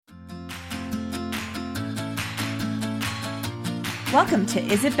Welcome to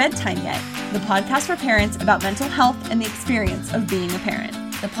Is It Bedtime Yet? The podcast for parents about mental health and the experience of being a parent.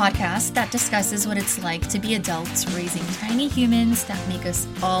 The podcast that discusses what it's like to be adults raising tiny humans that make us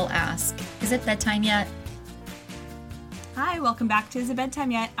all ask, is it bedtime yet? Hi, welcome back to Is It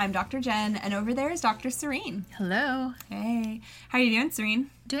Bedtime Yet? I'm Dr. Jen, and over there is Dr. Serene. Hello. Hey. How are you doing,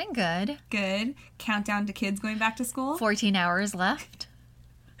 Serene? Doing good. Good. Countdown to kids going back to school? 14 hours left.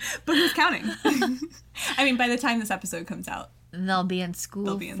 But who's counting? I mean, by the time this episode comes out. They'll be in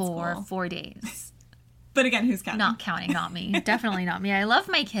school for 4 days. But again, who's counting? Not counting, not me. Definitely not me. I love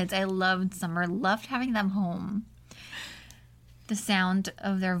my kids. I loved summer. Loved having them home. The sound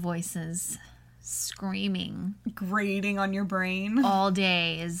of their voices screaming. Grating on your brain. All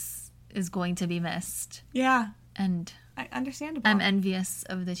day is going to be missed. Yeah. And understandable. I'm envious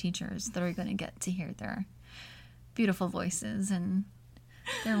of the teachers that are going to get to hear their beautiful voices and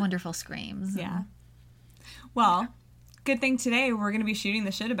their wonderful screams. Yeah. Well, good thing today we're going to be shooting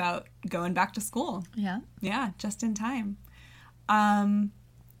the shit about going back to school. Yeah. Yeah, just in time.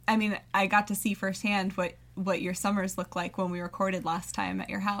 I mean, I got to see firsthand what your summers look like when we recorded last time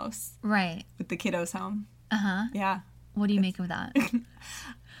at your house. Right. With the kiddos home. Uh-huh. Yeah. What do you make of that?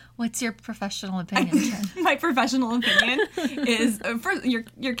 What's your professional opinion, Jen? My professional opinion is, first,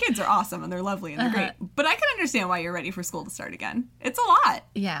 your kids are awesome and they're lovely and they're great. But I can understand why you're ready for school to start again. It's a lot.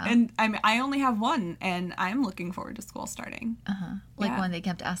 Yeah. And I only have one, and I'm looking forward to school starting. Uh-huh. Like when they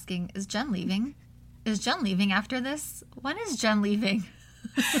kept asking, is Jen leaving? Is Jen leaving after this? When is Jen leaving?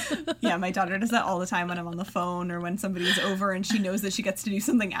 Yeah, my daughter does that all the time when I'm on the phone or when somebody's over and she knows that she gets to do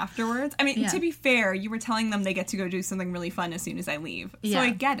something afterwards. I mean, to be fair, you were telling them they get to go do something really fun as soon as I leave. So I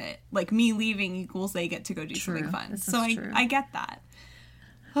get it. Like, me leaving equals they get to go do something fun. So I get that.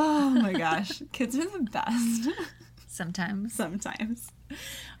 Oh my gosh. Kids are the best. Sometimes.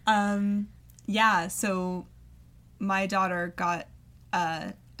 Yeah, so my daughter got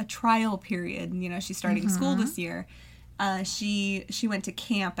a trial period. You know, she's starting school this year. She went to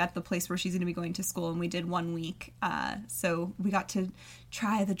camp at the place where she's going to be going to school, and we did 1 week. So we got to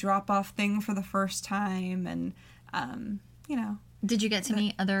try the drop-off thing for the first time, and, you know. Did you get to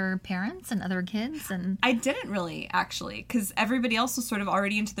meet other parents and other kids? And I didn't really, actually, because everybody else was sort of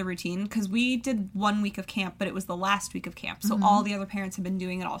already into the routine, because we did 1 week of camp, but it was the last week of camp. So all the other parents had been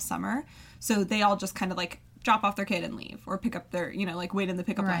doing it all summer. So they all just kind of, like, drop off their kid and leave, or pick up their, you know, like, wait in the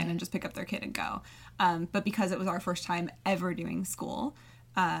pickup line and just pick up their kid and go. But because it was our first time ever doing school,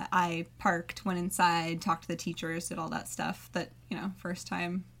 I parked, went inside, talked to the teachers, did all that stuff that, you know, first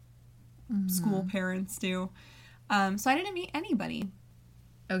time school parents do. So I didn't meet anybody.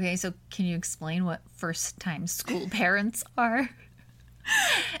 Okay, so can you explain what first time school parents are?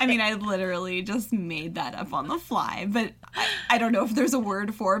 I mean, I literally just made that up on the fly, but I don't know if there's a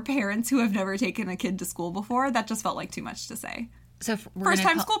word for parents who have never taken a kid to school before. That just felt like too much to say. So first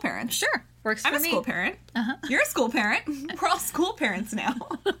time school parents. Sure, works for me. I'm a school parent. You're a school parent. We're all school parents now.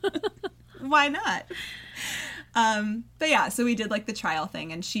 Why not? But yeah, so we did like the trial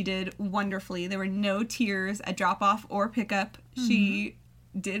thing, and she did wonderfully. There were no tears at drop off or pickup. She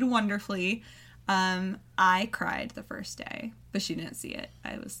did wonderfully. I cried the first day, but she didn't see it.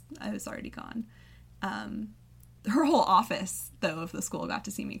 I was already gone. Her whole office, though, of the school got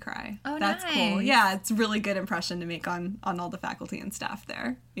to see me cry. Oh, that's nice. cool. Yeah, it's a really good impression to make on all the faculty and staff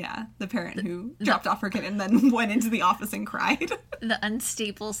there. Yeah, the parent who dropped off her kid and then went into the office and cried. The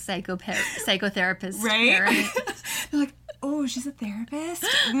unstable psychotherapist right? parent. They're like, oh, she's a therapist?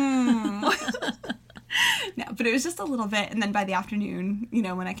 No, but it was just a little bit. And then by the afternoon, you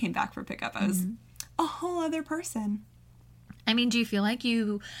know, when I came back for pickup, I was a whole other person. I mean, do you feel like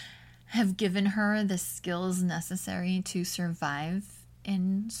you have given her the skills necessary to survive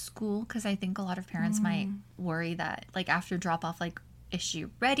in school? Because I think a lot of parents might worry that, like, after drop-off, like, is she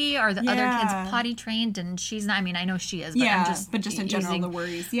ready? Are the other kids potty trained? And she's not. I mean, I know she is, but I'm just... but just in general, the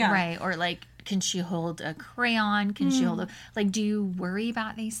worries. Yeah. Right. Or, like, can she hold a crayon? Can she hold a... Like, do you worry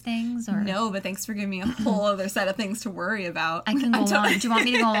about these things? Or no, but thanks for giving me a whole other set of things to worry about. I can go on. Do you want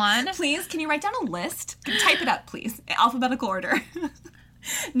me to go on? Please, can you write down a list? Type it up, please. Alphabetical order.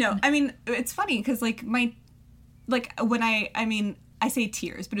 No, I mean, it's funny because, like, when I say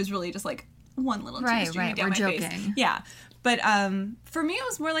tears, but it's really just, like, one little tear streaming down my face. We're joking. Yeah. But for me, it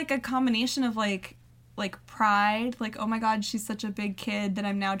was more like a combination of, like pride, like, oh my God, she's such a big kid that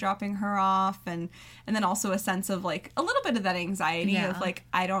I'm now dropping her off, and then also a sense of, like, a little bit of that anxiety of, like,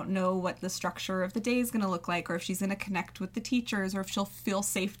 I don't know what the structure of the day is going to look like, or if she's going to connect with the teachers, or if she'll feel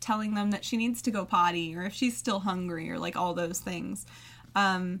safe telling them that she needs to go potty, or if she's still hungry, or, like, all those things.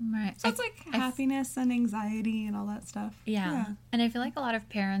 Right. So it's like happiness and anxiety and all that stuff. Yeah. And I feel like a lot of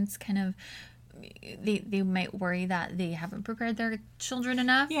parents kind of they might worry that they haven't prepared their children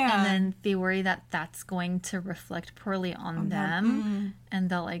enough. Yeah. And then they worry that that's going to reflect poorly on them. And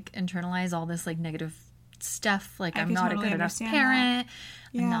they'll like internalize all this like negative stuff. Like, I'm not totally a good enough understand parent.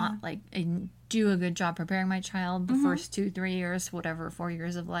 Yeah. I'm not like, I do a good job preparing my child the first 2-3 years, whatever, 4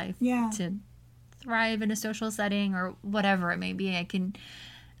 years of life to thrive in a social setting or whatever it may be.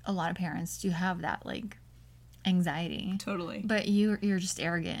 A lot of parents do have that like anxiety. Totally. But you're just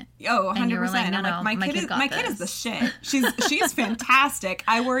arrogant. Oh, 100%. And you were like, no, I'm like, my kid is the shit. She's fantastic.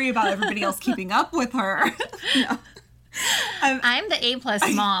 I worry about everybody else keeping up with her. No. I'm the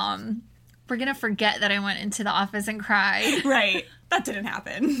A+ mom. We're gonna forget that I went into the office and cried. Right. That didn't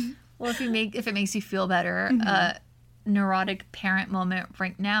happen. Well, if it makes you feel better, neurotic parent moment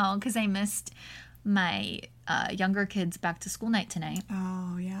right now, because I missed my younger kids back to school night tonight.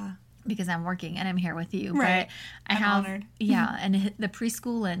 Oh, yeah. Because I'm working and I'm here with you. Right. But I'm honored. Yeah, and the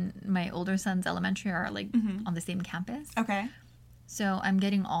preschool and my older son's elementary are like on the same campus. Okay. So I'm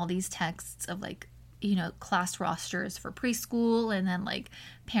getting all these texts of like, class rosters for preschool, and then like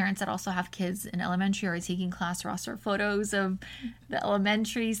parents that also have kids in elementary are taking class roster photos of the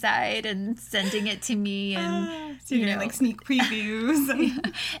elementary side and sending it to me, and so you're doing like sneak previews.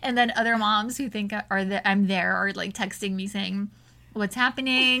 and then other moms who think I'm there are like texting me saying, what's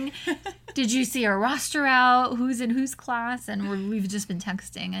happening? Did you see our roster out? Who's in whose class? And we've just been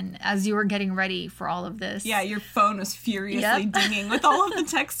texting. And as you were getting ready for all of this. Yeah, your phone was furiously dinging with all of the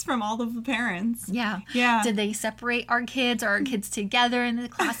texts from all of the parents. Yeah. Yeah. Did they separate our kids? Are our kids together in the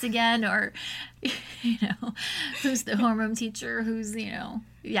class again? Or, who's the homeroom teacher? Who's,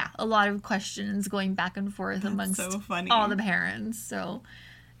 a lot of questions going back and forth amongst so funny. all the parents. So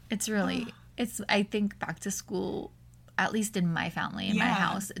it's really, I think back to school, at least in my family, in my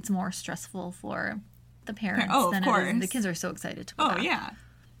house, it's more stressful for the parents than it is. The kids are so excited to go back. Yeah.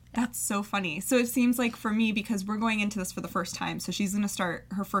 That's so funny. So it seems like for me, because we're going into this for the first time, so she's going to start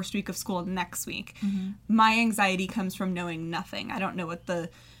her first week of school next week. My anxiety comes from knowing nothing. I don't know what the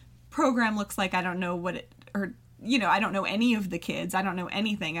program looks like. I don't know I don't know any of the kids. I don't know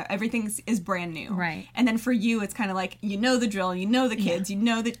anything. Everything is brand new. Right. And then for you, it's kind of like, the drill, the kids,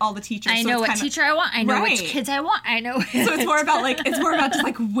 all the teachers. I know what teacher I want. I know which kids I want. I know. So it's more about just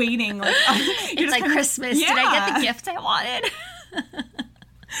like waiting. Like, it's like Christmas. Did I get the gift I wanted?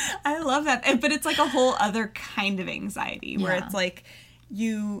 I love that. But it's like a whole other kind of anxiety where it's like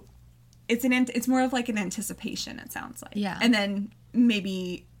it's more of like an anticipation, it sounds like. Yeah. And then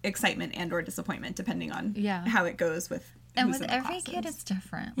maybe excitement and or disappointment depending on how it goes with and with every kid it's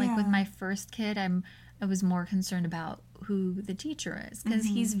different. Like with my first kid, I was more concerned about who the teacher is, because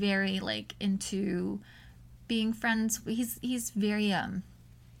he's very like into being friends. He's very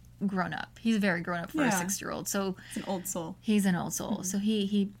grown up. He's very grown up for a 6-year-old. So he's an old soul. He's an old soul. So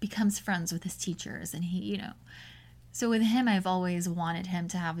he becomes friends with his teachers, and he so with him, I've always wanted him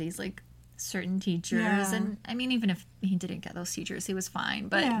to have these like certain teachers, and I mean, even if he didn't get those teachers, he was fine,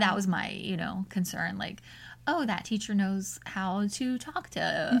 but that was my concern, like, oh, that teacher knows how to talk to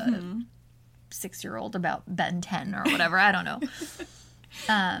a 6-year-old about Ben 10 or whatever. I don't know.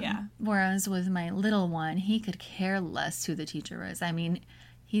 Whereas with my little one, he could care less who the teacher is. I mean,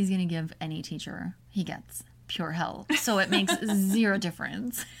 he's gonna give any teacher he gets pure hell, so it makes zero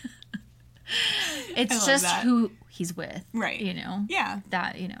difference. It's just who he's with, right?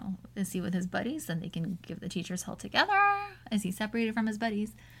 That is he with his buddies, then they can give the teachers hell together. Is he separated from his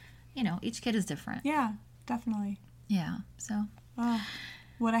buddies? Each kid is different. Yeah, definitely. Yeah. So,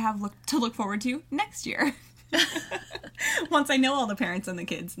 what I have to look forward to next year, once I know all the parents and the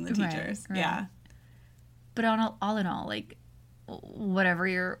kids and the teachers. Right. Yeah. But all in all, like, whatever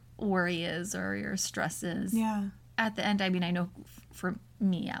your worry is or your stress is, at the end, I mean, I know for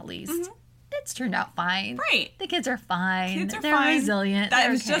me at least. It's turned out fine. Right. The kids are fine. They're fine. resilient. I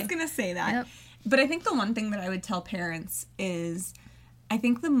was just going to say that. Yep. But I think the one thing that I would tell parents is I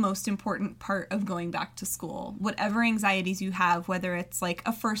think the most important part of going back to school, whatever anxieties you have, whether it's like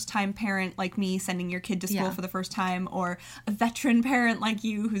a first-time parent like me sending your kid to school for the first time, or a veteran parent like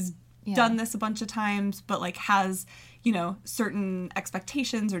you who's done this a bunch of times but like has, certain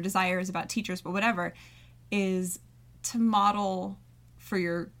expectations or desires about teachers, but whatever, is to model for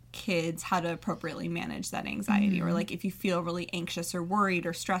your kids how to appropriately manage that anxiety. Or like if you feel really anxious or worried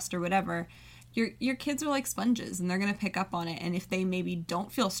or stressed or whatever, your kids are like sponges and they're going to pick up on it. And if they maybe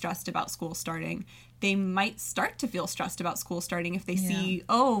don't feel stressed about school starting, they might start to feel stressed about school starting if they see,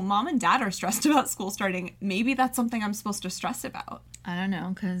 oh, mom and dad are stressed about school starting. Maybe that's something I'm supposed to stress about. I don't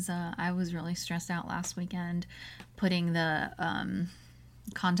know, because I was really stressed out last weekend putting the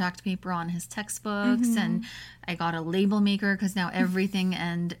contact paper on his textbooks, and I got a label maker because now everything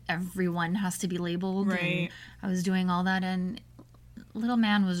and everyone has to be labeled. Right. And I was doing all that, and little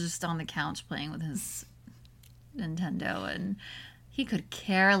man was just on the couch playing with his Nintendo, and he could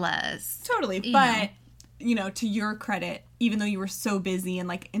care less. Totally. But, you know, to your credit, even though you were so busy and,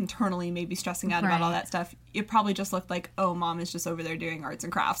 like, internally maybe stressing out about all that stuff, it probably just looked like, oh, mom is just over there doing arts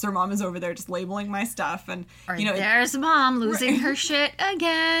and crafts, or mom is over there just labeling my stuff. And, Or you know, there's mom losing her shit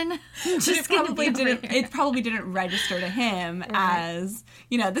again. it probably didn't register to him as,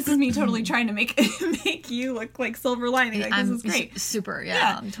 you know, this is me totally trying to make you look like Silver Lining. Like, this is great. Super,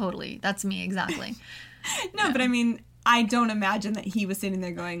 yeah, totally. That's me, exactly. No, but I mean, I don't imagine that he was sitting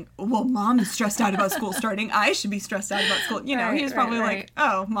there going, well, mom is stressed out about school starting. I should be stressed out about school. You know, he was probably like,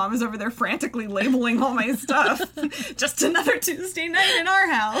 oh, mom is over there frantically labeling all my stuff. Just another Tuesday night in our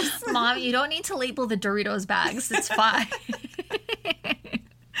house. Mom, you don't need to label the Doritos bags. It's fine.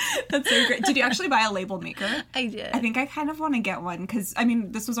 That's so great. Did you actually buy a label maker? I did. I think I kind of want to get one because, I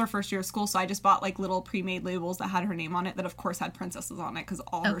mean, this was our first year of school, so I just bought, like, little pre-made labels that had her name on it that, of course, had princesses on it because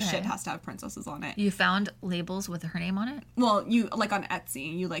all her shit has to have princesses on it. You found labels with her name on it? Well, you, like, on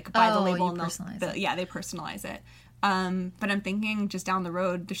Etsy, you, like, buy the label and personalize it. yeah, they personalize it. But I'm thinking just down the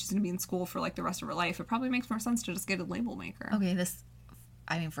road, she's going to be in school for, like, the rest of her life. It probably makes more sense to just get a label maker. Okay,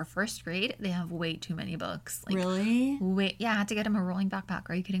 for first grade, they have way too many books. Like, really? Yeah, I had to get him a rolling backpack.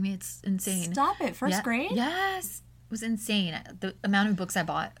 Are you kidding me? It's insane. Stop it. First grade? Yes. It was insane. The amount of books I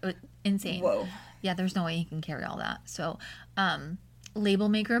bought, insane. Whoa. Yeah, there's no way he can carry all that. So, label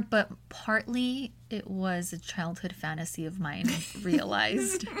maker, but partly it was a childhood fantasy of mine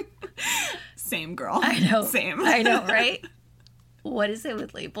realized. Same, girl. I know. Same. I know, right? What is it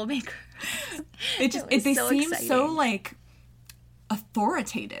with label makers? They so seem exciting. so, like,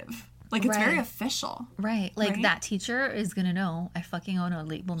 authoritative. Like, it's very official. Right. Like, that teacher is going to know I fucking own a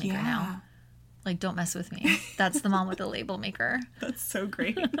label maker now. Like, don't mess with me. That's the mom with the label maker. That's so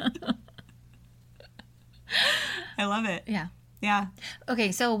great. I love it. Yeah. Yeah.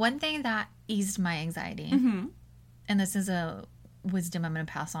 Okay, so one thing that eased my anxiety, and this is a wisdom I'm going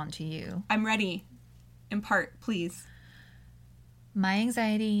to pass on to you. I'm ready. Impart, please. My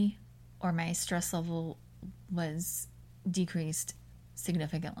anxiety or my stress level was decreased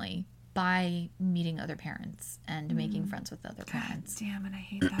significantly by meeting other parents and making friends with other parents. God damn it, I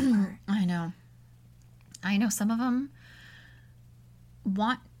hate that part. I know some of them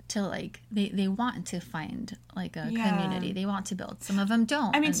want to, like, they want to find, like, a community. They want to build. Some of them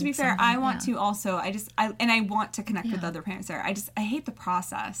don't. I mean, to be fair, I want to also. I want to connect with other parents there. I hate the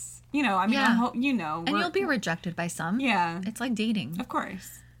process. You know, I mean, I hope, you know. And you'll be rejected by some. Yeah. It's like dating. Of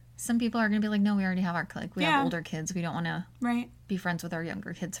course. Some people are going to be like, no, we already have our clique. We have older kids. We don't want to right. be friends with our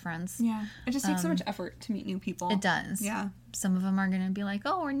younger kids' friends. Yeah. It just takes so much effort to meet new people. It does. Yeah. Some of them are going to be like,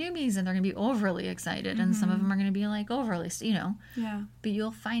 oh, we're newbies, and they're going to be overly excited. And some of them are going to be like overly, you know. Yeah. But you'll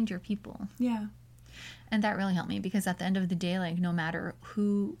find your people. Yeah. And that really helped me because at the end of the day, like, no matter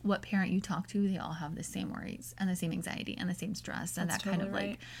what parent you talk to, they all have the same worries and the same anxiety and the same stress. And that kind of,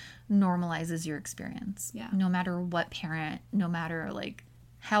 like, normalizes your experience. Yeah. No matter what parent, no matter, like,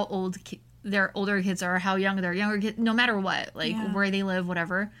 how old their older kids are, how young their younger kids, no matter what, like, where they live,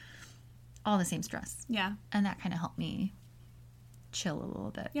 whatever, all the same stress. Yeah. And that kind of helped me chill a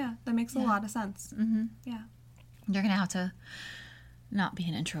little bit. Yeah, that makes a lot of sense. Mm-hmm. Yeah. You're going to have to not be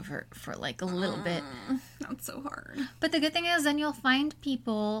an introvert for, like, a little bit. That's so hard. But the good thing is then you'll find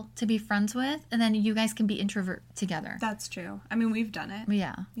people to be friends with, and then you guys can be introvert together. That's true. I mean, we've done it.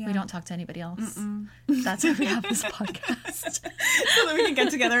 Yeah. We don't talk to anybody else. That's why we have this podcast. So that we can get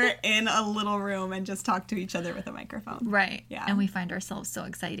together in a little room and just talk to each other with a microphone. Right. Yeah. And we find ourselves so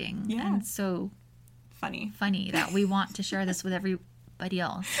exciting and so funny that we want to share this with everybody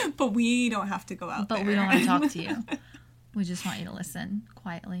else. But we don't have to go out there. But we don't want to talk to you. We just want you to listen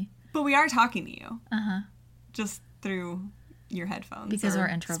quietly. But we are talking to you. Uh-huh. Just through your headphones. Because we're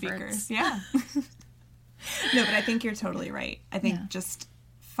introverts. Speakers. Yeah. No, but I think you're totally right. I think just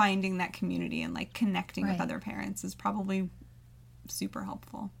finding that community and, like, connecting with other parents is probably super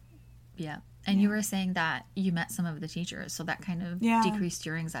helpful. Yeah. And you were saying that you met some of the teachers, so that kind of decreased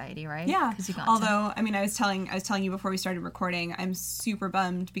your anxiety, right? Yeah. You got Although, I mean, I was telling you before we started recording, I'm super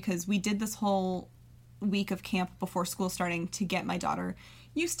bummed because we did this whole week of camp before school starting to get my daughter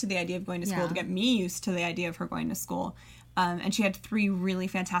used to the idea of going to school, to get me used to the idea of her going to school. And she had 3 really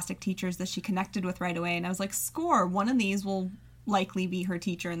fantastic teachers that she connected with right away. And I was like, score, one of these will likely be her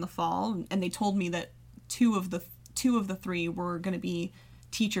teacher in the fall. And they told me that two of the 3 were going to be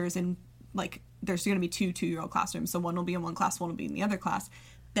teachers in, like, there's going to be 2 2-year-old classrooms. So one will be in one class, one will be in the other class.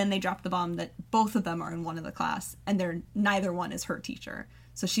 Then they dropped the bomb that both of them are in one of the class and neither one is her teacher.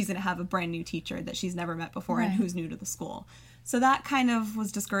 So she's going to have a brand new teacher that she's never met before Right. and who's new to the school. So that kind of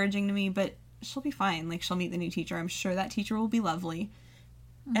was discouraging to me, but she'll be fine. Like, she'll meet the new teacher. I'm sure that teacher will be lovely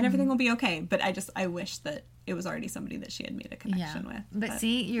and everything will be okay. But I wish that it was already somebody that she had made a connection with. But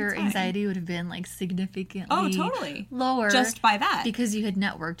see, your that's fine. anxiety would have been like significantly Totally. lower Just by that. because you had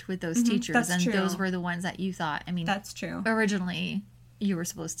networked with those teachers, That's and true. those were the ones that you thought. I mean, That's true. originally you were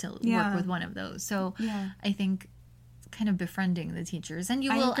supposed to Yeah. work with one of those. So Yeah. I think kind of befriending the teachers, and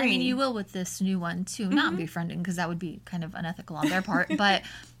you I will. I mean, agree. you will with this new one too. Not befriending, because that would be kind of unethical on their part, but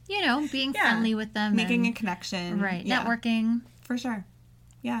you know, being Yeah. friendly with them, Making a and, connection. right, Yeah. networking. For sure.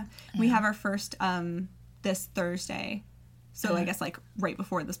 Yeah. We have our first this Thursday. So I guess like right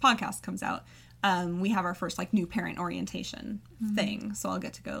before this podcast comes out, we have our first like new parent orientation thing. So I'll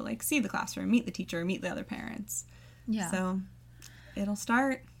get to go like see the classroom, meet the teacher, meet the other parents. Yeah. So it'll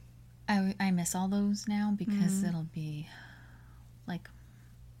start. I miss all those now because it'll be like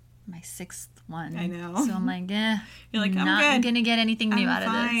my 6th one. I know. So I'm like, You're like, I'm not good. gonna get anything new out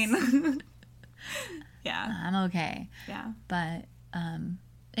of this. fine. Yeah. I'm okay. Yeah. But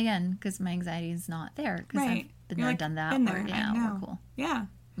again, because my anxiety is not there, because Right. I've been You're there, like, done that. been Or, there. yeah, I know. we're cool. Yeah.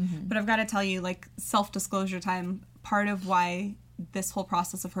 But I've got to tell you, like, self-disclosure time, part of why this whole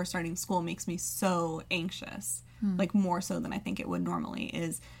process of her starting school makes me so anxious, like more so than I think it would normally,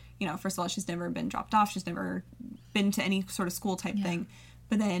 is, you know, first of all, she's never been dropped off. She's never been to any sort of school type thing.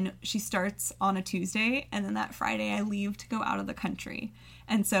 But then she starts on a Tuesday, and then that Friday I leave to go out of the country.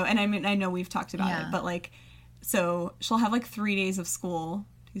 And so, and I mean, I know we've talked about Yeah. it, but like, so she'll have like 3 days of school.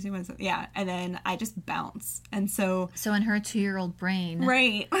 Tuesday, Wednesday, yeah, and then I just bounce. And so, So in her 2-year-old brain,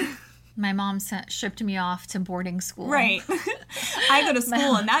 right. my mom shipped me off to boarding school. Right. I go to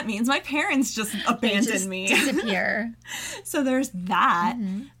school, and that means my parents just They abandon just me. disappear. So there's that.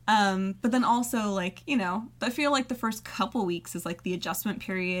 But then also, like, you know, I feel like the first couple weeks is like the adjustment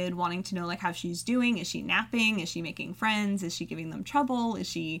period, wanting to know like how she's doing. Is she napping? Is she making friends? Is she giving them trouble? Is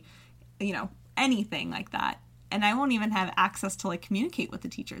she, you know, anything like that? And I won't even have access to like communicate with the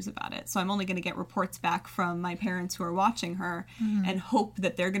teachers about it. So I'm only going to get reports back from my parents who are watching her and hope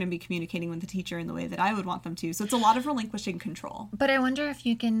that they're going to be communicating with the teacher in the way that I would want them to. So it's a lot of relinquishing control. But I wonder if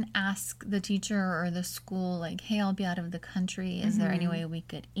you can ask the teacher or the school, like, hey, I'll be out of the country. Is there any way we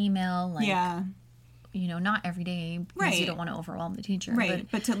could email? Like, Yeah. you know, not every day because Right. you don't want to overwhelm the teacher. Right,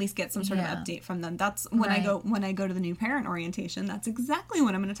 but to at least get some sort Yeah. of update from them. That's when Right. I go to the new parent orientation. That's exactly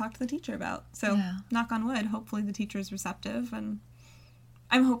what I'm going to talk to the teacher about. So, Yeah. knock on wood, hopefully the teacher is receptive, and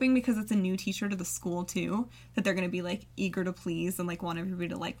I'm hoping because it's a new teacher to the school too, that they're going to be like eager to please and like want everybody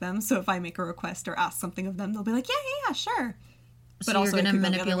to like them. So if I make a request or ask something of them, they'll be like, yeah, sure. So But also you're it going to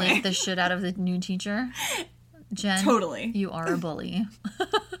could go the other way. manipulate the shit out of the new teacher? Jen, Totally. you are a bully.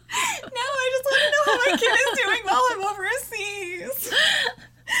 No, I just want to know how my kid is doing while I'm overseas.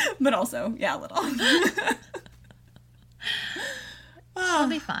 But also, yeah, a little. She'll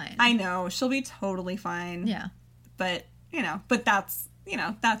be fine. I know, she'll be totally fine. Yeah. But that's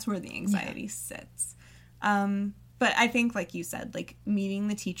where the anxiety sits. But I think, like you said, like meeting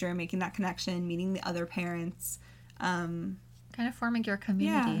the teacher, making that connection, meeting the other parents, Kind of forming your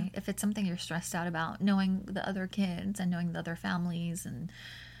community. Yeah. If it's something you're stressed out about, knowing the other kids and knowing the other families. And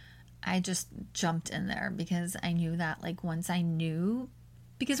I just jumped in there because I knew that, like, once I knew,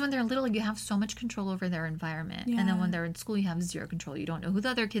 because when they're little, you have so much control over their environment. And then Yeah. when they're in school, you have zero control. You don't know who the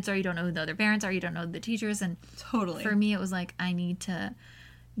other kids are. You don't know who the other parents are. You don't know the teachers. And totally. for me, it was like, I need to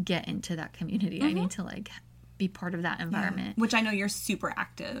get into that community. I need to, like, be part of that Yeah. environment. Which I know you're super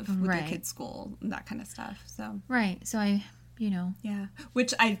active with Right. your kids' school, and that kind of stuff. So Right. So I, you know, yeah.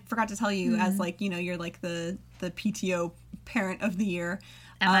 Which I forgot to tell you, as like, you know, you're like the PTO parent of the year.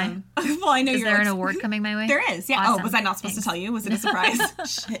 Am I? Well, I know is you're there like, an award coming my way? There is, yeah. Awesome. Oh, was I not supposed to tell you? Was it a surprise?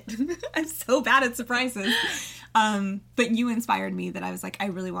 Shit. I'm so bad at surprises. But you inspired me that I was like, I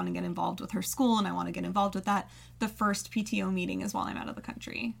really want to get involved with her school and I want to get involved with that. The first PTO meeting is while I'm out of the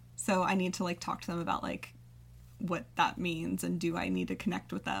country. So I need to like talk to them about like what that means and do I need to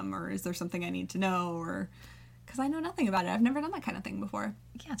connect with them or is there something I need to know or because I know nothing about it. I've never done that kind of thing before.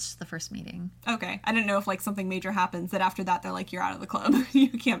 Yeah, it's just the first meeting. Okay. I didn't know if like something major happens that after that they're like, you're out of the club. You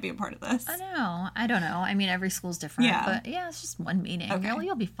can't be a part of this. I don't know. I mean, every school's different. Yeah. But yeah, it's just one meeting. Okay.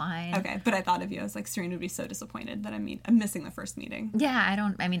 You'll be fine. Okay, but I thought of you. I was like, Serena would be so disappointed that I'm missing the first meeting.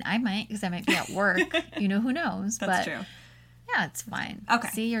 Yeah, I might because I might be at work. You know, who knows? That's but true. yeah, it's fine. Okay.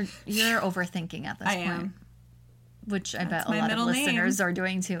 See, you're overthinking at this I point. am. Which I bet a my lot of middle name. listeners are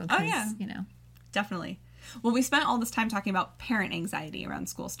doing too. 'Cause, Oh, yeah. You know. Definitely. Well, we spent all this time talking about parent anxiety around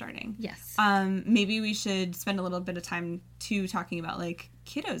school starting. Yes. Maybe we should spend a little bit of time too talking about like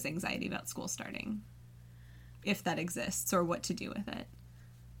kiddos' anxiety about school starting, if that exists, or what to do with it.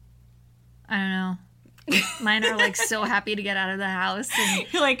 I don't know. Mine are like so happy to get out of the house and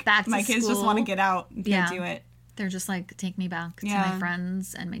You're like, back to my kids school. just want to get out and can't do it. They're just like, take me back to my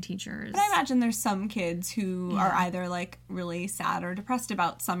friends and my teachers. But I imagine there's some kids who are either like really sad or depressed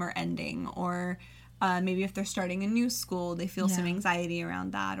about summer ending, or maybe if they're starting a new school, they feel some anxiety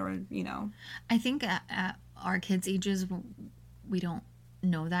around that, or, you know. I think at our kids' ages, we don't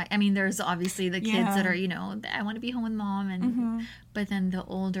know that. I mean, there's obviously the kids that are, you know, I want to be home with mom, and but then the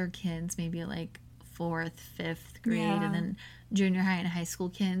older kids, maybe like 4th, 5th grade, and then junior high and high school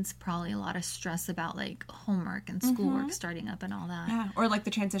kids, probably a lot of stress about like homework and schoolwork starting up and all that. Yeah, or like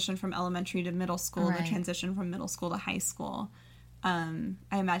the transition from elementary to middle school, the transition from middle school to high school. I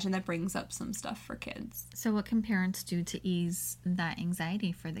imagine that brings up some stuff for kids. So what can parents do to ease that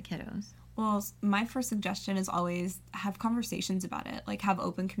anxiety for the kiddos? Well, my first suggestion is always have conversations about it. Like, have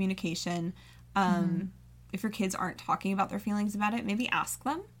open communication. If your kids aren't talking about their feelings about it, maybe ask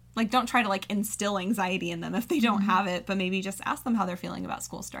them. Like, don't try to, like, instill anxiety in them if they don't have it, but maybe just ask them how they're feeling about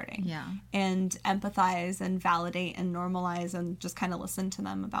school starting. Yeah. And empathize and validate and normalize and just kind of listen to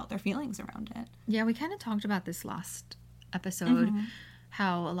them about their feelings around it. Yeah, we kind of talked about this last episode,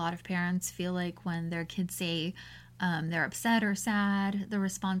 how a lot of parents feel like when their kids say they're upset or sad, the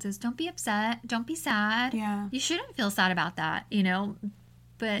response is, don't be upset, don't be sad. Yeah. You shouldn't feel sad about that, you know,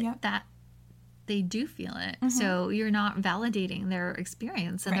 but that they do feel it. So you're not validating their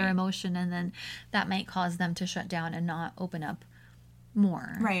experience and their emotion, and then that might cause them to shut down and not open up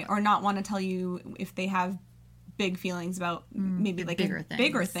more. Right, or not want to tell you if they have big feelings about maybe like bigger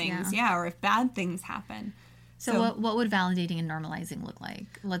things, or if bad things happen. So what would validating and normalizing look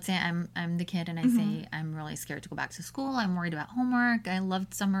like? Let's say I'm the kid and I say, I'm really scared to go back to school. I'm worried about homework. I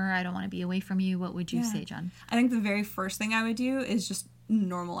loved summer. I don't want to be away from you. What would you say, Jen? I think the very first thing I would do is just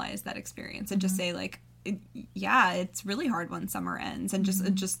normalize that experience and just say, like, it's really hard when summer ends, and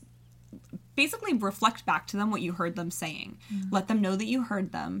just basically reflect back to them what you heard them saying. Let them know that you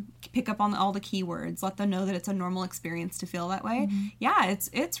heard them. Pick up on all the keywords. Let them know that it's a normal experience to feel that way. Yeah,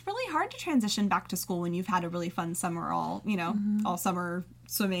 it's really hard to transition back to school when you've had a really fun summer, all summer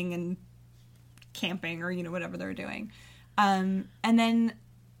swimming and camping, or, you know, whatever they're doing. And then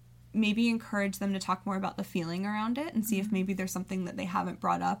maybe encourage them to talk more about the feeling around it and see if maybe there's something that they haven't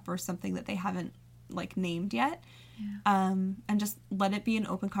brought up or something that they haven't, like, named yet. And just let it be an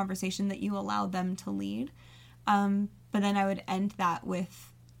open conversation that you allow them to lead. But then I would end that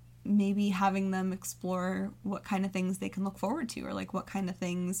with maybe having them explore what kind of things they can look forward to, or like what kind of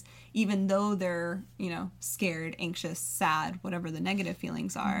things, even though they're, you know, scared, anxious, sad, whatever the negative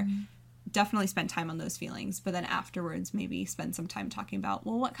feelings are, definitely spend time on those feelings. But then afterwards, maybe spend some time talking about,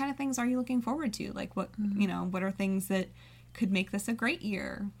 well, what kind of things are you looking forward to? Like, what, you know, what are things that could make this a great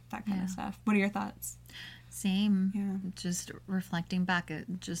year? That kind of stuff. What are your thoughts? Same. Yeah. Just reflecting back,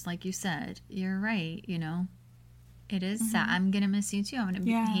 just like you said, you're right. You know, it is sad. I'm going to miss you too. I'm going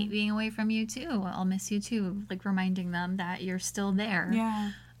to hate being away from you too. I'll miss you too. Like, reminding them that you're still there.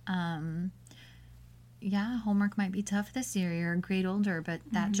 Yeah. Homework might be tough this year. You're a grade older, but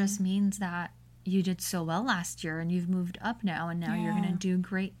that just means that you did so well last year and you've moved up now, and now you're going to do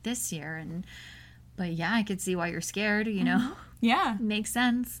great this year. But I could see why you're scared, you know? Yeah. Makes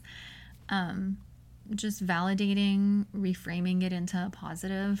sense. Just validating, reframing it into a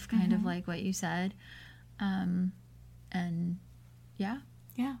positive, kind of like what you said. I mean,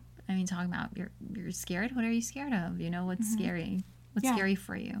 talking about you're scared. What are you scared of? You know, what's scary? What's scary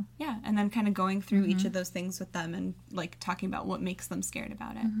for you? Yeah, and then kind of going through each of those things with them and, like, talking about what makes them scared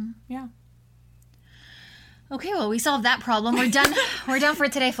about it. Yeah. Okay, well, we solved that problem. We're done. We're done for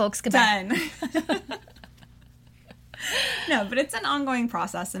today, folks. Goodbye. Done. No, but it's an ongoing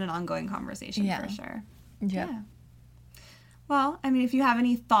process and an ongoing conversation for sure. Yeah. Well, I mean, if you have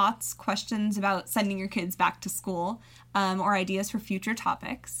any thoughts, questions about sending your kids back to school, or ideas for future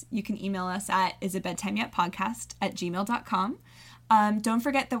topics, you can email us at isitbedtimeyetpodcast@gmail.com. Don't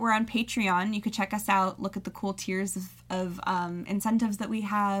forget that we're on Patreon. You could check us out, look at the cool tiers of incentives that we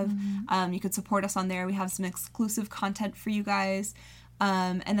have. You could support us on there. We have some exclusive content for you guys.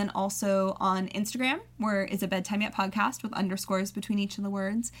 And then also on Instagram, we're Is It Bedtime Yet Podcast with underscores between each of the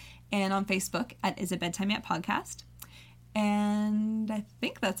words. And on Facebook at Is It Bedtime Yet Podcast. And I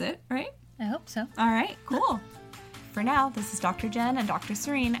think that's it, right? I hope so. All right, cool. For now, this is Dr. Jen and Dr.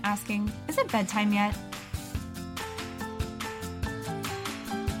 Serene asking, is it bedtime yet?